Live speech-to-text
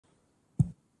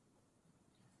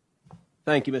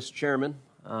Thank you, Mr. Chairman.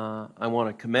 I want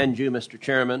to commend you, Mr.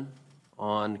 Chairman,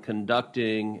 on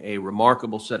conducting a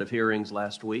remarkable set of hearings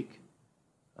last week.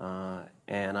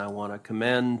 And I want to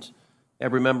commend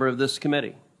every member of this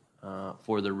committee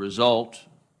for the result,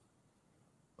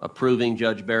 approving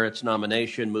Judge Barrett's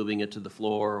nomination, moving it to the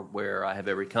floor, where I have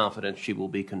every confidence she will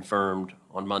be confirmed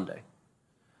on Monday.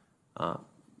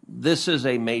 This is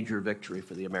a major victory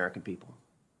for the American people.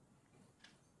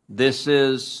 This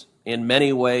is, in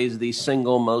many ways, the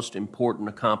single most important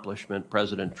accomplishment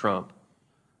President Trump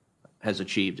has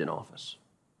achieved in office.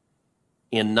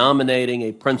 In nominating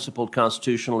a principled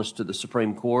constitutionalist to the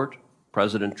Supreme Court,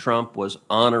 President Trump was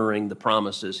honoring the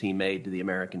promises he made to the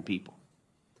American people.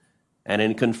 And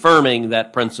in confirming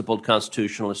that principled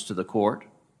constitutionalist to the court,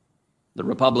 the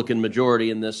Republican majority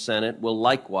in this Senate will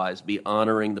likewise be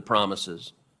honoring the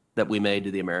promises that we made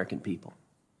to the American people.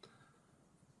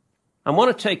 I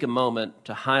want to take a moment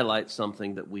to highlight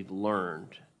something that we've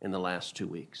learned in the last 2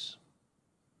 weeks,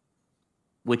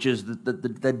 which is that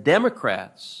the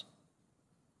Democrats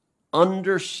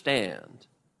understand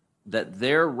that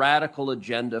their radical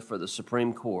agenda for the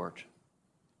Supreme Court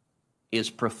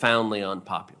is profoundly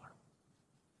unpopular.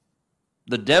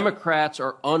 The Democrats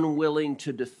are unwilling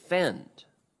to defend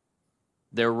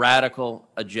their radical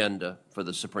agenda for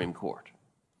the Supreme Court.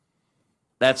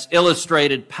 That's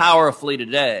illustrated powerfully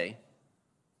today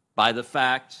by the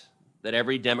fact that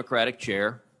every Democratic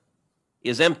chair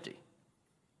is empty,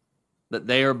 that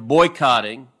they are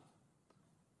boycotting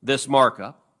this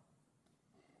markup.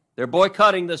 They're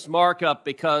boycotting this markup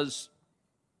because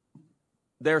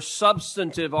their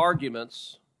substantive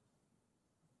arguments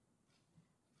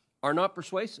are not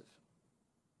persuasive.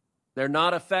 They're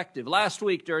not effective. Last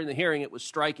week during the hearing, it was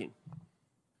striking.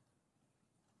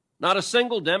 Not a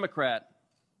single Democrat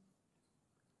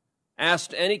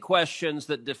asked any questions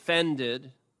that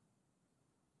defended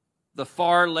the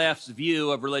far left's view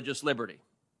of religious liberty,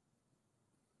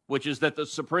 which is that the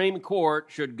Supreme Court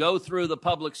should go through the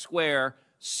public square,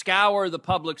 scour the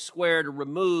public square to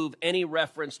remove any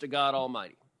reference to God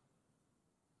Almighty.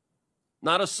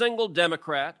 Not a single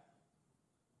Democrat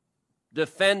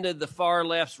defended the far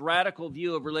left's radical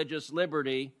view of religious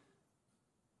liberty,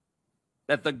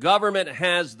 that the government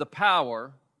has the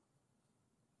power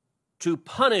to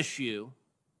punish you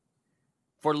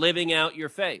for living out your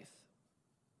faith.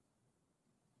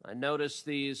 I noticed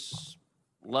these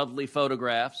lovely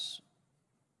photographs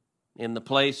in the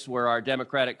place where our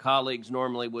Democratic colleagues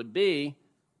normally would be.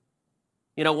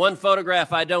 You know, one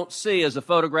photograph I don't see is a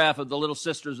photograph of the Little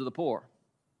Sisters of the Poor.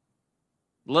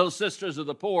 The Little Sisters of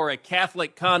the Poor, a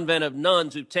Catholic convent of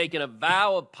nuns who've taken a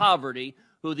vow of poverty,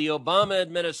 who the Obama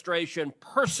administration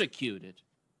persecuted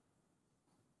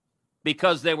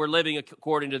because they were living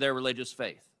according to their religious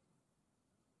faith,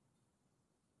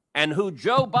 and who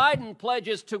Joe Biden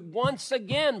pledges to once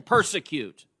again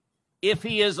persecute if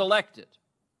he is elected.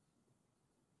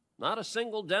 Not a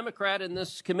single Democrat in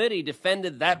this committee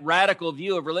defended that radical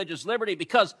view of religious liberty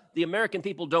because the American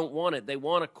people don't want it. They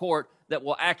want a court that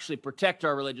will actually protect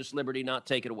our religious liberty, not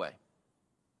take it away.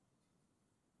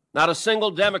 Not a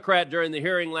single Democrat during the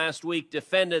hearing last week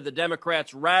defended the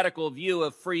Democrats' radical view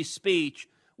of free speech,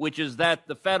 which is that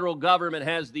the federal government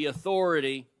has the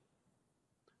authority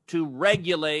to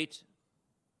regulate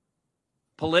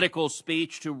political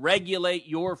speech, to regulate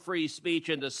your free speech,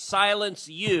 and to silence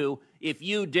you if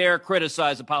you dare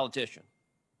criticize a politician.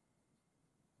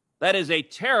 That is a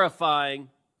terrifying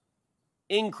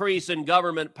increase in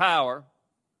government power.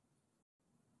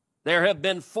 There have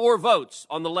been 4 votes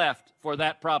on the left for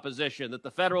that proposition, that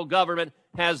the federal government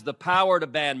has the power to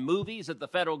ban movies, that the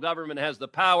federal government has the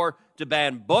power to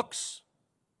ban books.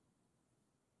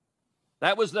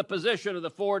 That was the position of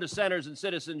the 4 dissenters in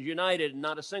Citizens United, and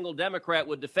not a single Democrat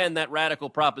would defend that radical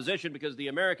proposition because the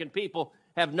American people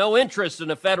have no interest in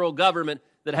a federal government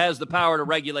that has the power to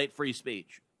regulate free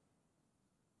speech.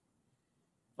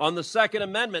 On the Second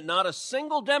Amendment, not a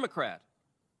single Democrat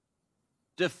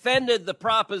defended the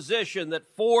proposition that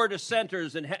 4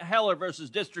 dissenters in Heller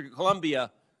versus District of Columbia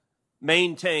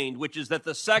maintained, which is that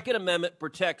the Second Amendment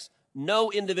protects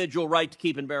no individual right to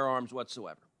keep and bear arms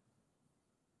whatsoever,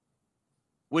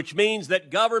 which means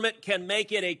that government can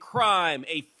make it a crime,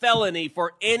 a felony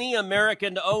for any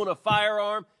American to own a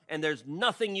firearm, and there's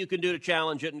nothing you can do to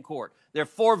challenge it in court. There are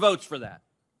 4 votes for that,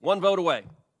 1 vote away.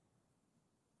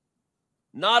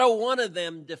 Not a one of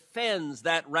them defends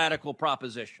that radical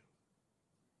proposition.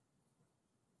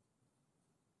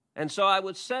 And so I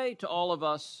would say to all of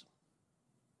us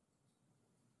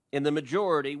in the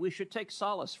majority, we should take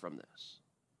solace from this.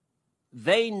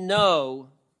 They know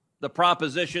The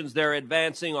propositions they're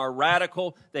advancing are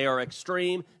radical, they are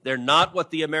extreme, they're not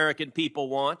what the American people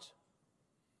want.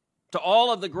 To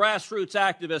all of the grassroots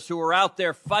activists who are out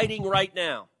there fighting right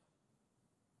now,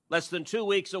 less than 2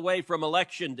 weeks away from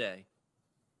Election Day,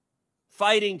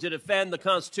 fighting to defend the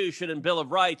Constitution and Bill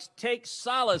of Rights, take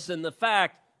solace in the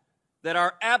fact that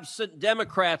our absent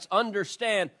Democrats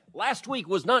understand last week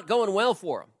was not going well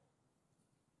for them.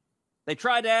 They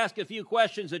tried to ask a few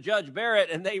questions of Judge Barrett,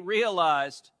 and they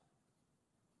realized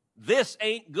this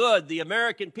ain't good. The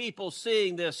American people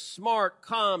seeing this smart,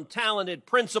 calm, talented,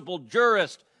 principled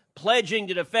jurist pledging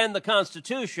to defend the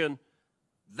Constitution,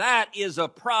 that is a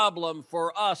problem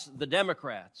for us, the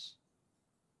Democrats.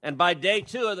 And by day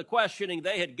 2 of the questioning,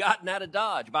 they had gotten out of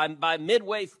Dodge. By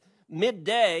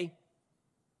midday,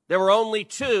 there were only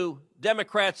 2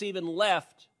 Democrats even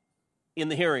left in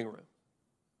the hearing room.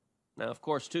 Now, of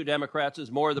course, 2 Democrats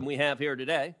is more than we have here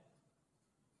today.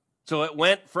 So it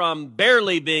went from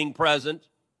barely being present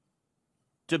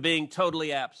to being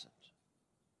totally absent.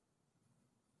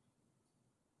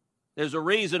 There's a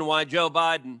reason why Joe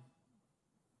Biden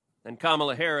and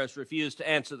Kamala Harris refuse to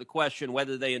answer the question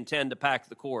whether they intend to pack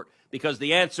the court, because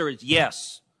the answer is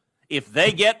yes. If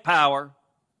they get power,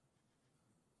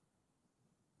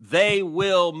 they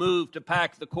will move to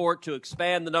pack the court, to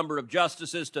expand the number of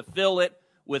justices, to fill it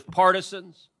with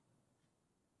partisans,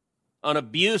 an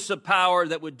abuse of power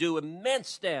that would do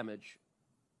immense damage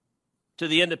to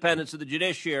the independence of the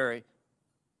judiciary.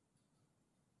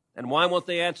 And why won't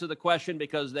they answer the question?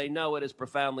 Because they know it is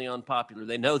profoundly unpopular.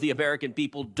 They know the American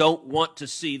people don't want to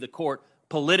see the court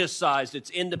politicized, its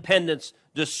independence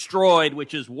destroyed,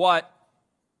 which is what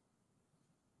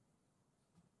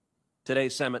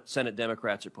today's Senate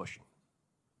Democrats are pushing.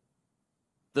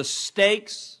 The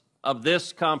stakes of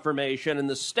this confirmation and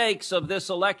the stakes of this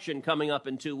election coming up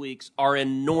in 2 weeks are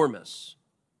enormous.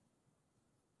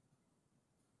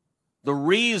 The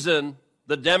reason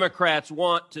the Democrats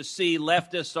want to see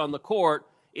leftists on the court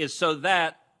is so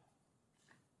that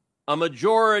a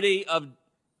majority of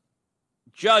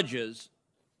judges,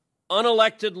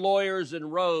 unelected lawyers in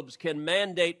robes, can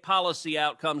mandate policy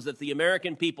outcomes that the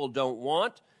American people don't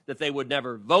want, that they would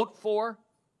never vote for,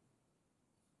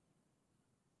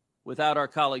 without our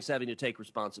colleagues having to take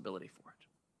responsibility for it.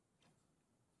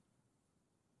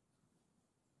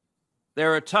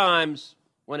 There are times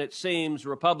when it seems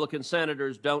Republican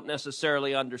senators don't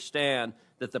necessarily understand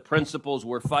that the principles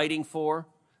we're fighting for,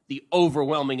 the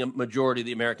overwhelming majority of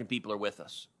the American people are with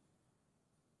us.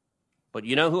 But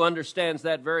you know who understands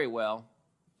that very well?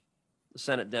 The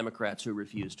Senate Democrats who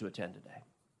refuse to attend today.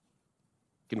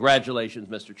 Congratulations,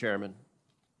 Mr. Chairman.